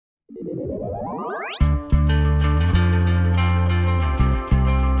Hello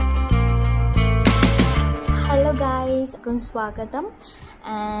guys, welcome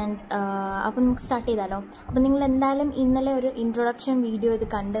and അപ്പോൾ നമുക്ക് start ചെയ്താലോ. അപ്പോൾ നിങ്ങൾ എന്തായാലും ഇന്നലെ ഒരു ഇൻട്രൊഡക്ഷൻ വീഡിയോ ഇത്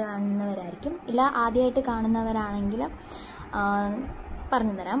കണ്ടു കാണുന്നവരായിരിക്കും. ഇല്ല ആദ്യമായിട്ട് കാണുന്നവരാണെങ്കിൽ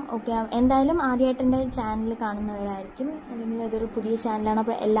പറഞ്ഞു തരാം. ഓക്കെ, എന്തായാലും ആദ്യമായിട്ട് എൻ്റെ ചാനൽ കാണുന്നവരായിരിക്കും, അല്ലെങ്കിൽ അതൊരു പുതിയ ചാനലാണ്.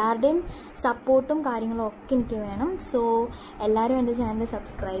 അപ്പോൾ എല്ലാവരുടെയും സപ്പോർട്ടും കാര്യങ്ങളും ഒക്കെ എനിക്ക് വേണം. സോ എല്ലാവരും എൻ്റെ ചാനൽ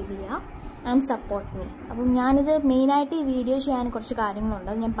സബ്സ്ക്രൈബ് ചെയ്യുക ആൻഡ് സപ്പോർട്ട് മീ. അപ്പം ഞാനിത് മെയിനായിട്ട് ഈ വീഡിയോ ചെയ്യാൻ കുറച്ച്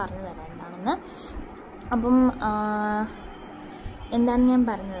കാര്യങ്ങളുണ്ട്, ഞാൻ പറഞ്ഞു തരാം എന്താണെന്ന്. അപ്പം എന്താണെന്ന് ഞാൻ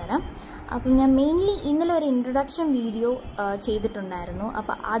പറഞ്ഞു തരാം. അപ്പം ഞാൻ മെയിൻലി ഇന്നലെ ഒരു ഇൻട്രൊഡക്ഷൻ വീഡിയോ ചെയ്തിട്ടുണ്ടായിരുന്നു.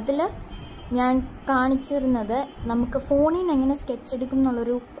 അപ്പോൾ അതിൽ ഞാൻ കാണിച്ചിരുന്നത് നമുക്ക് ഫോണിൽ നിന്ന് എങ്ങനെ സ്കെച്ച് എടുക്കും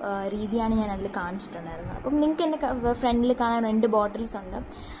എന്നുള്ളൊരു രീതിയാണ് ഞാൻ അതിൽ കാണിച്ചിട്ടുണ്ടായിരുന്നത്. അപ്പം നിങ്ങൾക്ക് എൻ്റെ ഫ്രണ്ടിൽ കാണാൻ 2 ബോട്ടിൽസ് ഉണ്ട്.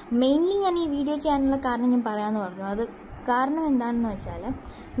 മെയിൻലി ഞാൻ ഈ വീഡിയോ ചെയ്യാനുള്ള കാരണം ഞാൻ പറയാമെന്ന് പറഞ്ഞു. അത് കാരണം എന്താണെന്ന് വെച്ചാൽ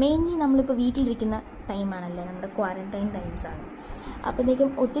മെയിൻലി നമ്മളിപ്പോൾ വീട്ടിലിരിക്കുന്ന ടൈമാണല്ലേ, നമ്മുടെ ക്വാറന്റൈൻ ടൈംസാണ്.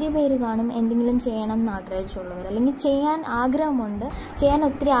 അപ്പോഴത്തേക്കും ഒത്തിരി പേര് കാണും എന്തെങ്കിലും ചെയ്യണം എന്ന് ആഗ്രഹിച്ചുള്ളവർ, അല്ലെങ്കിൽ ചെയ്യാൻ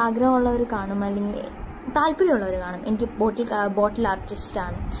ഒത്തിരി ആഗ്രഹമുള്ളവർ കാണും, അല്ലെങ്കിൽ താല്പര്യമുള്ളവർ കാണും. എനിക്ക് ബോട്ടിൽ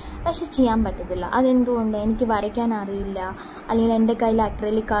ആർട്ടിസ്റ്റാണ്, പക്ഷെ ചെയ്യാൻ പറ്റത്തില്ല. അതെന്തുകൊണ്ട്? എനിക്ക് വരയ്ക്കാൻ അറിയില്ല, അല്ലെങ്കിൽ എൻ്റെ കയ്യിൽ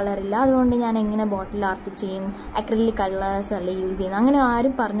അക്രിലിക് കളറില്ല, അതുകൊണ്ട് ഞാൻ എങ്ങനെ ബോട്ടിൽ ആർട്ട് ചെയ്യും, അക്രിലിക് കളേഴ്സ് അല്ലേ യൂസ് ചെയ്യുന്നത്, അങ്ങനെ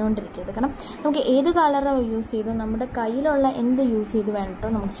ആരും പറഞ്ഞുകൊണ്ടിരിക്കരുത്. കാരണം നമുക്ക് ഏത് കളറോ യൂസ് ചെയ്തോ, നമ്മുടെ കയ്യിലുള്ള എന്ത് യൂസ് ചെയ്ത് വേണ്ടിട്ടോ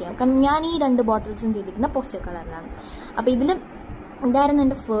നമുക്ക് ചെയ്യാം. കാരണം ഞാൻ ഈ 2 ബോട്ടിൽസും ചെയ്തിരിക്കുന്ന പോസ്റ്റർ കളറിലാണ്. അപ്പോൾ ഇതായിരുന്നു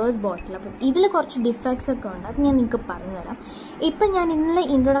എൻ്റെ ഫേസ്റ്റ് ബോട്ടിൽ. അപ്പം ഇതിൽ കുറച്ച് ഡിഫക്ട്സ് ഒക്കെ ഉണ്ട്, അത് ഞാൻ നിങ്ങൾക്ക് പറഞ്ഞു തരാം. ഇപ്പം ഞാൻ ഇന്നലെ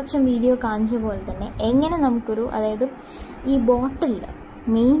ഇൻട്രൊഡക്ഷൻ വീഡിയോ കാണിച്ച പോലെ തന്നെ എങ്ങനെ അതായത് ഈ ബോട്ടിലിൽ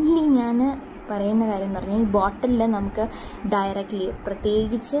മെയിൻലി ഞാൻ പറയുന്ന കാര്യം എന്ന് പറഞ്ഞാൽ, ഈ ബോട്ടിലിൽ നമുക്ക് ഡയറക്റ്റ്ലി,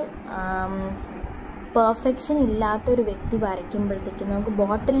 പ്രത്യേകിച്ച് പെർഫെക്ഷൻ ഇല്ലാത്തൊരു വ്യക്തി വരയ്ക്കുമ്പോഴത്തേക്കും നമുക്ക്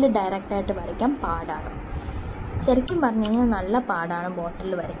ബോട്ടിലിൽ ഡയറക്റ്റായിട്ട് വരയ്ക്കാൻ പാടാണ്. ശരിക്കും പറഞ്ഞു കഴിഞ്ഞാൽ നല്ല പാടാണ്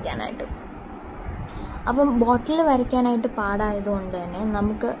ബോട്ടിലിൽ വരയ്ക്കാനായിട്ട്. അപ്പം ബോട്ടിൽ വരയ്ക്കാനായിട്ട് പാടായതുകൊണ്ട് തന്നെ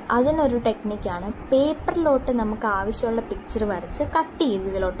നമുക്ക് അതിനൊരു ടെക്നിക്കാണ്, പേപ്പറിലോട്ട് നമുക്ക് ആവശ്യമുള്ള പിക്ചർ വരച്ച് കട്ട് ചെയ്ത്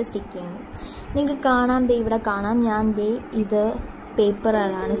ഇതിലോട്ട് സ്റ്റിക്ക് ചെയ്യുന്നത്. നിങ്ങൾക്ക് കാണാം, ഇവിടെ കാണാം, ഞാൻ ഇത്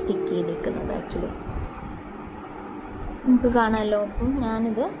പേപ്പറിലാണ് സ്റ്റിക്ക് ചെയ്തിരിക്കുന്നത്. ആക്ച്വലി നമുക്ക് കാണാമല്ലോ. അപ്പം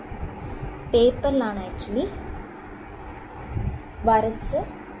ഞാനിത് പേപ്പറിലാണ് ആക്ച്വലി വരച്ച്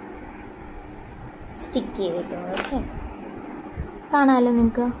സ്റ്റിക്ക് ചെയ്തിരിക്കുന്നത്. ഓക്കെ, കാണാമല്ലോ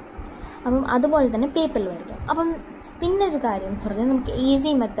നിങ്ങൾക്ക്. അപ്പം അതുപോലെ തന്നെ പേപ്പറിൽ വരയ്ക്കാം. അപ്പം പിന്നെ ഒരു കാര്യം എന്ന് പറഞ്ഞാൽ നമുക്ക്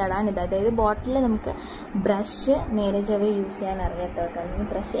ഈസി മെത്തേഡാണിത്. അതായത് ബോട്ടിൽ നമുക്ക് ബ്രഷ് നേരെ ചൊവ്വേ യൂസ് ചെയ്യാൻ അറിയാത്തവർക്കാണെങ്കിൽ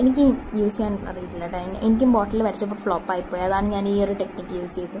ബ്രഷ്, എനിക്ക് യൂസ് ചെയ്യാൻ അറിയില്ല കേട്ടോ. എനിക്കും ബോട്ടിൽ വരച്ചപ്പോൾ ഫ്ലോപ്പായിപ്പോയി, അതാണ് ഞാൻ ഈ ഒരു ടെക്നിക്ക്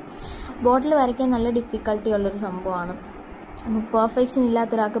യൂസ് ചെയ്തത്. ബോട്ടിൽ വരയ്ക്കാൻ നല്ല ഡിഫിക്കൽട്ടി ഉള്ളൊരു സംഭവമാണ്. അപ്പോൾ പെർഫെക്ഷൻ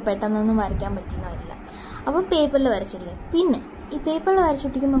ഇല്ലാത്തൊരാൾക്ക് പെട്ടെന്നൊന്നും വരയ്ക്കാൻ പറ്റുന്ന വരില്ല. അപ്പം പേപ്പറിൽ വരച്ചില്ലേ, പിന്നെ ഈ പേപ്പറിൽ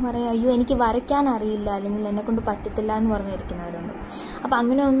വരച്ചൊട്ടിക്കുമ്പോൾ പറയാം, അയ്യോ എനിക്ക് വരയ്ക്കാൻ അറിയില്ല, അല്ലെങ്കിൽ എന്നെക്കൊണ്ട് പറ്റത്തില്ല എന്ന് പറഞ്ഞിരിക്കുന്നവരുണ്ട്. അപ്പോൾ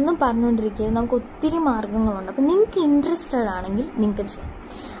അങ്ങനെ ഒന്നും പറഞ്ഞുകൊണ്ടിരിക്കുന്നത്, നമുക്ക് ഒത്തിരി മാർഗ്ഗങ്ങളുണ്ട്. അപ്പോൾ നിങ്ങൾക്ക് ഇൻട്രസ്റ്റഡ് ആണെങ്കിൽ നിങ്ങൾക്ക് ചെയ്യാം.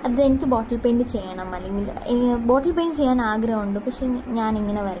 അത് എനിക്ക് ബോട്ടിൽ പെയിൻറ്റ് ചെയ്യണം, അല്ലെങ്കിൽ ബോട്ടിൽ പെയിൻറ്റ് ചെയ്യാൻ ആഗ്രഹമുണ്ട്, പക്ഷെ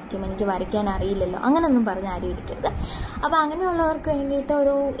ഞാനിങ്ങനെ വരയ്ക്കും, എനിക്ക് വരയ്ക്കാൻ അറിയില്ലല്ലോ, അങ്ങനെയൊന്നും പറഞ്ഞ് ആരും ഇരിക്കരുത്. അപ്പോൾ അങ്ങനെയുള്ളവർക്ക് വേണ്ടിയിട്ട്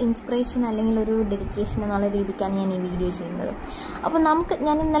ഒരു ഇൻസ്പിറേഷൻ അല്ലെങ്കിൽ ഒരു ഡെഡിക്കേഷൻ എന്നുള്ള രീതിക്കാണ് ഞാൻ ഈ വീഡിയോ ചെയ്യുന്നത്. അപ്പോൾ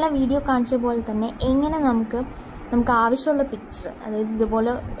ഞാൻ ഇന്നലെ വീഡിയോ കാണിച്ച പോലെ തന്നെ എങ്ങനെ നമുക്ക് ആവശ്യമുള്ള പിക്ചർ, അതായത്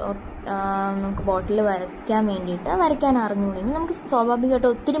ഇതുപോലെ നമുക്ക് ബോട്ടിൽ വരയ്ക്കാൻ അറിഞ്ഞുകൂടെങ്കിൽ നമുക്ക് സ്വാഭാവികമായിട്ട്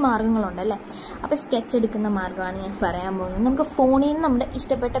ഒത്തിരി മാർഗ്ഗങ്ങളുണ്ടല്ലേ. അപ്പോൾ സ്കെച്ച് എടുക്കുന്ന മാർഗ്ഗമാണ് ഞാൻ പറയാൻ പോകുന്നത്. നമുക്ക് ഫോണിൽ നിന്ന് നമ്മുടെ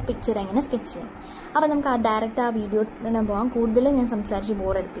ഇഷ്ടപ്പെട്ട പിക്ചർ എങ്ങനെ സ്കെച്ച് ചെയ്യാം. അപ്പോൾ നമുക്ക് ഡയറക്റ്റ് ആ വീഡിയോ തന്നെ പോകാം. കൂടുതലും ഞാൻ സംസാരിച്ച്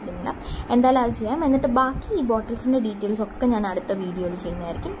ബോറടിപ്പിക്കുന്നില്ല, എന്തായാലും അത് ചെയ്യാം. എന്നിട്ട് ബാക്കി ഈ ബോട്ടിൽസിൻ്റെ ഡീറ്റെയിൽസ് ഒക്കെ ഞാൻ അടുത്ത വീഡിയോയിൽ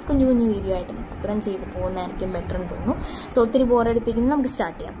ചെയ്യുന്നതായിരിക്കും. കുഞ്ഞു വീഡിയോ ആയിട്ട് അത്രയും ചെയ്ത് പോകുന്നതായിരിക്കും ബെറ്റർ എന്ന് തോന്നുന്നു. സോ ഒത്തിരി ബോറടിപ്പിക്കുന്നത് നമുക്ക്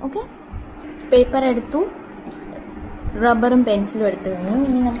സ്റ്റാർട്ട് ചെയ്യാം. ഓക്കെ, പേപ്പർ എടുത്തു, റബ്ബറും പെൻസിലും എടുത്തു കഴിഞ്ഞു.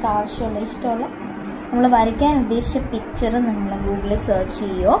 ഇനി നമുക്ക് ആവശ്യമുള്ള ഇഷ്ടമുള്ള നമ്മൾ വരയ്ക്കാൻ ഉദ്ദേശിച്ച പിക്ചർ നമ്മൾ ഗൂഗിളിൽ സെർച്ച്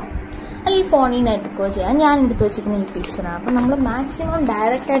ചെയ്യുകയോ അല്ലെങ്കിൽ ഫോണിൽ നിന്ന് എടുക്കുകയോ ചെയ്യാം. ഞാൻ എടുത്ത് വെച്ചിരിക്കുന്ന ഈ പിക്ചറാണ്. അപ്പോൾ നമ്മൾ മാക്സിമം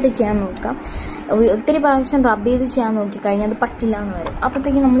ഡയറക്റ്റായിട്ട് ചെയ്യാൻ നോക്കാം. ഒത്തിരി പ്രാവശ്യം റബ്ബ് ചെയ്ത് ചെയ്യാൻ നോക്കിക്കഴിഞ്ഞാൽ അത് പറ്റില്ല എന്ന് വരും.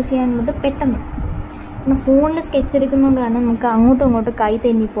 അപ്പോഴത്തേക്കും നമ്മൾ ചെയ്യാനുള്ളത് പെട്ടെന്ന്, പിന്നെ ഫോണിൽ സ്കെച്ച് എടുക്കുന്നതുകൊണ്ട് തന്നെ നമുക്ക് അങ്ങോട്ടും ഇങ്ങോട്ടും കൈ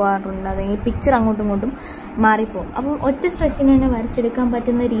തെന്നി പോകാറുണ്ട്, അല്ലെങ്കിൽ പിക്ചർ അങ്ങോട്ടും ഇങ്ങോട്ടും മാറിപ്പോകും. അപ്പം ഒറ്റ സ്ട്രെച്ചിന് തന്നെ വരച്ചെടുക്കാൻ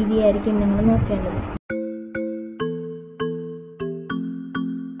പറ്റുന്ന രീതിയായിരിക്കും നിങ്ങൾ നോക്കേണ്ടത്.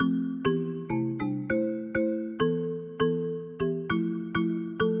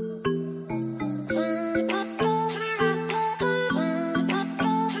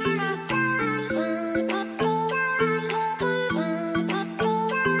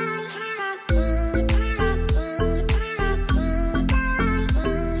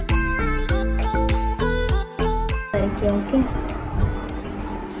 ഓക്കെ,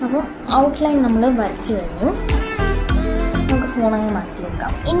 അപ്പോൾ ഔട്ട്ലൈൻ നമ്മൾ വരച്ചു കഴിഞ്ഞു. നമുക്ക് ഫോണങ്ങ് മാറ്റി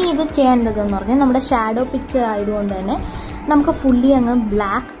വെക്കാം. ഇനി ഇത് ചെയ്യേണ്ടതെന്ന് പറഞ്ഞാൽ നമ്മുടെ ഷാഡോ പിക്ചർ ആയതുകൊണ്ട് തന്നെ നമുക്ക് ഫുള്ളി അങ്ങ്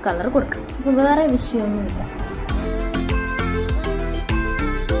ബ്ലാക്ക് കളർ കൊടുക്കാം. അപ്പോൾ വേറെ വിഷയമൊന്നുമില്ല.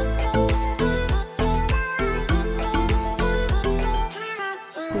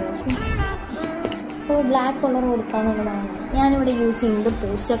 അപ്പോൾ ബ്ലാക്ക് കളർ കൊടുക്കാനുള്ളതാണ് ഞാനിവിടെ യൂസ് ചെയ്യുന്നത്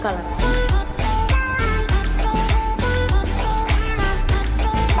പോസ്റ്റർ കളറാണ്.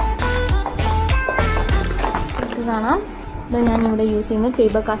 നമുക്ക് കാണാം, ഇത് ഞാനിവിടെ യൂസ് ചെയ്യുന്നത്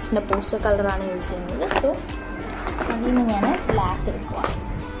ഫേബർ കാസ്റ്റിൻ്റെ പോസ്റ്റർ കളറാണ് യൂസ് ചെയ്യുന്നത്. സോ അതിൽ നിന്ന് ഞാൻ ബ്ലാക്ക് എടുക്കുക.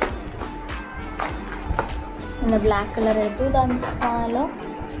 പിന്നെ ബ്ലാക്ക് കളർ എടുത്തു. ഇതാണല്ലോ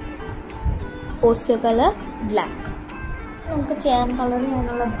പോസ്റ്റർ കളർ ബ്ലാക്ക്. നമുക്ക് ചെയ്യാൻ കളർ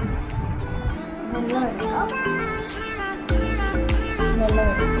ഞാനുള്ള വെള്ളം എടുക്കാം. വെള്ളം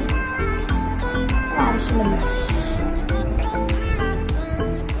എടുത്ത് ആവശ്യമുള്ള ബ്രഷ്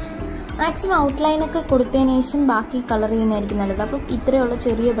മാക്സിമം ഔട്ട്ലൈനൊക്കെ കൊടുത്തതിന് ശേഷം ബാക്കി കളർ ചെയ്യുന്നതായിരിക്കും നല്ലത്. അപ്പം ഇത്രയുള്ള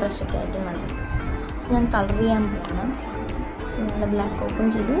ചെറിയ ബ്രഷൊക്കെ ആയിരിക്കും നല്ലത്. ഞാൻ കളർ ചെയ്യാൻ പോകണം. സോ നമ്മൾ ബ്ലാക്ക് ഓപ്പൺ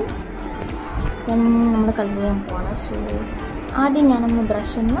ചെയ്തു. നമ്മൾ കളർ ചെയ്യാൻ പോകണം. സോ ആദ്യം ഞാനൊന്ന്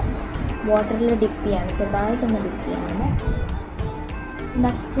ബ്രഷ് ഒന്ന് വാട്ടറിൽ ഡിപ്പ് ചെയ്യാണ്, ചെറുതായിട്ടൊന്ന് ഡിപ്പ് ചെയ്യാണ്.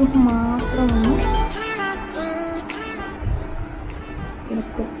 ഇതാക്കിയിട്ട് മാത്രം ഒന്ന്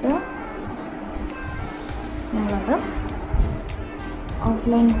എടുത്തിട്ട് നമ്മളത്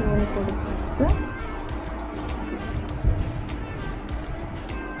ഔട്ട്ലൈൻ പോലെ കൊടുത്തിട്ട്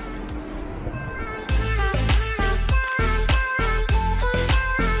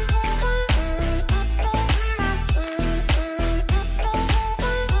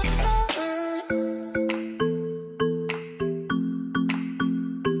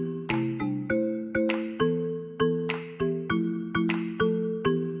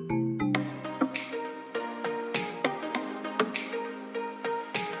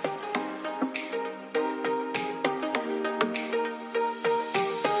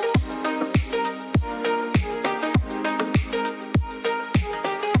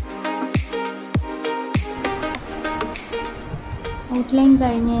ഔട്ട്ലൈൻ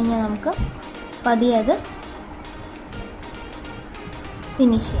കഴിഞ്ഞ് കഴിഞ്ഞാൽ നമുക്ക് പതിയെ അത്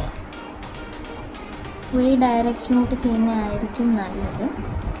ഫിനിഷ് ചെയ്യാം. ഒരു ഡയറക്ഷനോട്ട് ചെയ്യുന്നതായിരിക്കും നല്ലത്.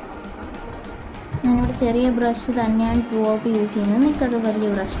 ഞാനിവിടെ ചെറിയ ബ്രഷ് തന്നെയാണ് ത്രൂ ഔട്ട് യൂസ് ചെയ്യുന്നത്. നിങ്ങൾക്കത് വലിയ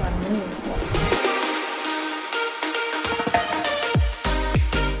ബ്രഷ് ആണെങ്കിൽ യൂസ് ചെയ്യാം.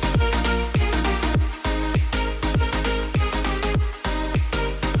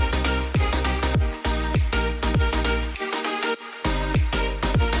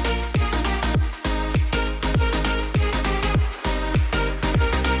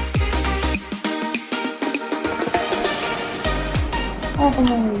 അപ്പം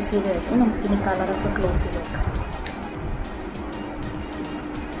ഞാൻ യൂസ് ചെയ്ത് വെക്കും. നമുക്കിനി കളറൊക്കെ ക്ലോസ് ചെയ്ത് വെക്കാം.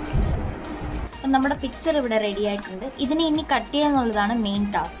 അപ്പം നമ്മുടെ പിക്ചർ ഇവിടെ റെഡി ആയിട്ടുണ്ട്. ഇതിനെ ഇനി കട്ട് ചെയ്യുക എന്നുള്ളതാണ് മെയിൻ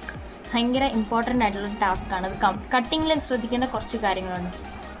ടാസ്ക്. ഭയങ്കര ഇമ്പോർട്ടൻ്റ് ആയിട്ടുള്ള ടാസ്ക്കാണ്. അത് കട്ടിങ്ങിൽ ശ്രദ്ധിക്കേണ്ട കുറച്ച് കാര്യങ്ങളുണ്ട്.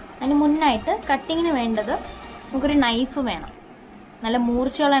 അതിന് മുന്നായിട്ട് കട്ടിങ്ങിന് വേണ്ടത് നമുക്കൊരു നൈഫ് വേണം. നല്ല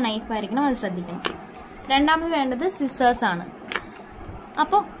മൂർച്ചയുള്ള നൈഫായിരിക്കണം, അത് ശ്രദ്ധിക്കണം. രണ്ടാമത് വേണ്ടത് സിസേഴ്സാണ്.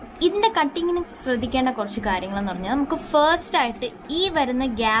 അപ്പം ഇതിൻ്റെ കട്ടിങ്ങിന് ശ്രദ്ധിക്കേണ്ട കുറച്ച് കാര്യങ്ങളെന്ന് പറഞ്ഞാൽ നമുക്ക് ഫസ്റ്റ് ആയിട്ട് ഈ വരുന്ന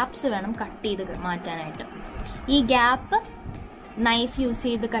ഗ്യാപ്സ് വേണം കട്ട് ചെയ്ത് മാറ്റാനായിട്ട്. ഈ ഗ്യാപ്പ് നൈഫ് യൂസ്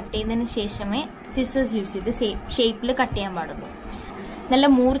ചെയ്ത് കട്ട് ചെയ്തതിന് ശേഷമേ സിസേഴ്സ് യൂസ് ചെയ്ത് ഷേപ്പിൽ കട്ട് ചെയ്യാൻ പാടുള്ളൂ. നല്ല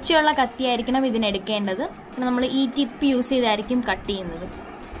മൂർച്ചയുള്ള കത്തിയായിരിക്കണം ഇതിനെടുക്കേണ്ടത്. പിന്നെ നമ്മൾ ഈ ടിപ്പ് യൂസ് ചെയ്തായിരിക്കും കട്ട് ചെയ്യുന്നത്.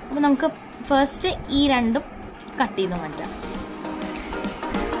 അപ്പോൾ നമുക്ക് ഫസ്റ്റ് ഈ രണ്ടും കട്ട് ചെയ്ത് മാറ്റാം.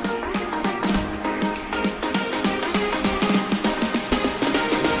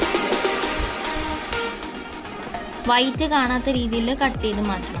 വൈറ്റ് കാണാത്ത രീതിയിൽ കട്ട് ചെയ്ത്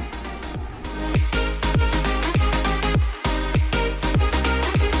മാറ്റണം.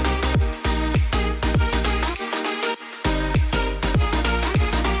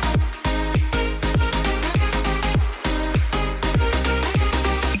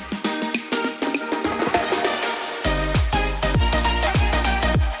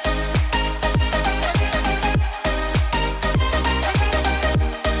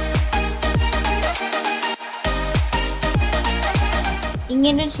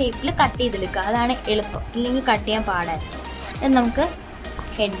 ഇങ്ങനെ ഒരു ഷേപ്പിൽ കട്ട് ചെയ്തെടുക്കുക, അതാണ് എളുപ്പം. ഇല്ലെങ്കിൽ കട്ട് ചെയ്യാൻ പാടായിരിക്കും. നമുക്ക്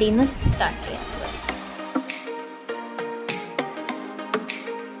ഹെഡിൽ നിന്ന് സ്റ്റാർട്ട് ചെയ്യാം.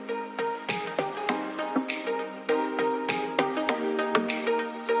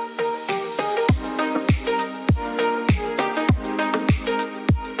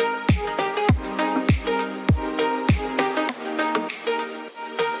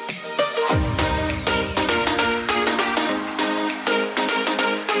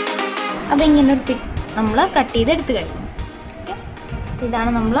 അതിങ്ങനൊരു നമ്മൾ കട്ട് ചെയ്തെടുത്ത് കഴിഞ്ഞു. ഓക്കെ, ഇതാണ്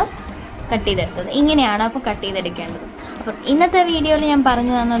നമ്മൾ കട്ട് ചെയ്തെടുത്തത്. ഇങ്ങനെയാണ് അപ്പോൾ കട്ട് ചെയ്തെടുക്കേണ്ടത്. അപ്പം ഇന്നത്തെ വീഡിയോയിൽ ഞാൻ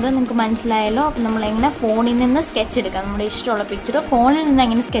പറഞ്ഞു തന്നത് നിങ്ങൾക്ക് മനസ്സിലായല്ലോ. അപ്പം നമ്മളെങ്ങനെ ഫോണിൽ നിന്ന് സ്കെച്ച് എടുക്കാം, നമ്മുടെ ഇഷ്ടമുള്ള പിക്ചർ ഫോണിൽ നിന്ന്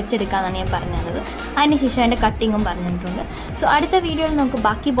എങ്ങനെ സ്കെച്ച് എടുക്കാമെന്നാണ് ഞാൻ പറഞ്ഞു തന്നത്. അതിനുശേഷം അതിൻ്റെ കട്ടിങ്ങും പറഞ്ഞിട്ടുണ്ട്. സോ അടുത്ത വീഡിയോയിൽ നമുക്ക്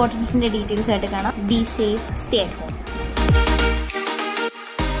ബാക്കി ബോട്ടിൽസിൻ്റെ ഡീറ്റെയിൽസ് ആയിട്ട് കാണാം. Be safe, stay at home.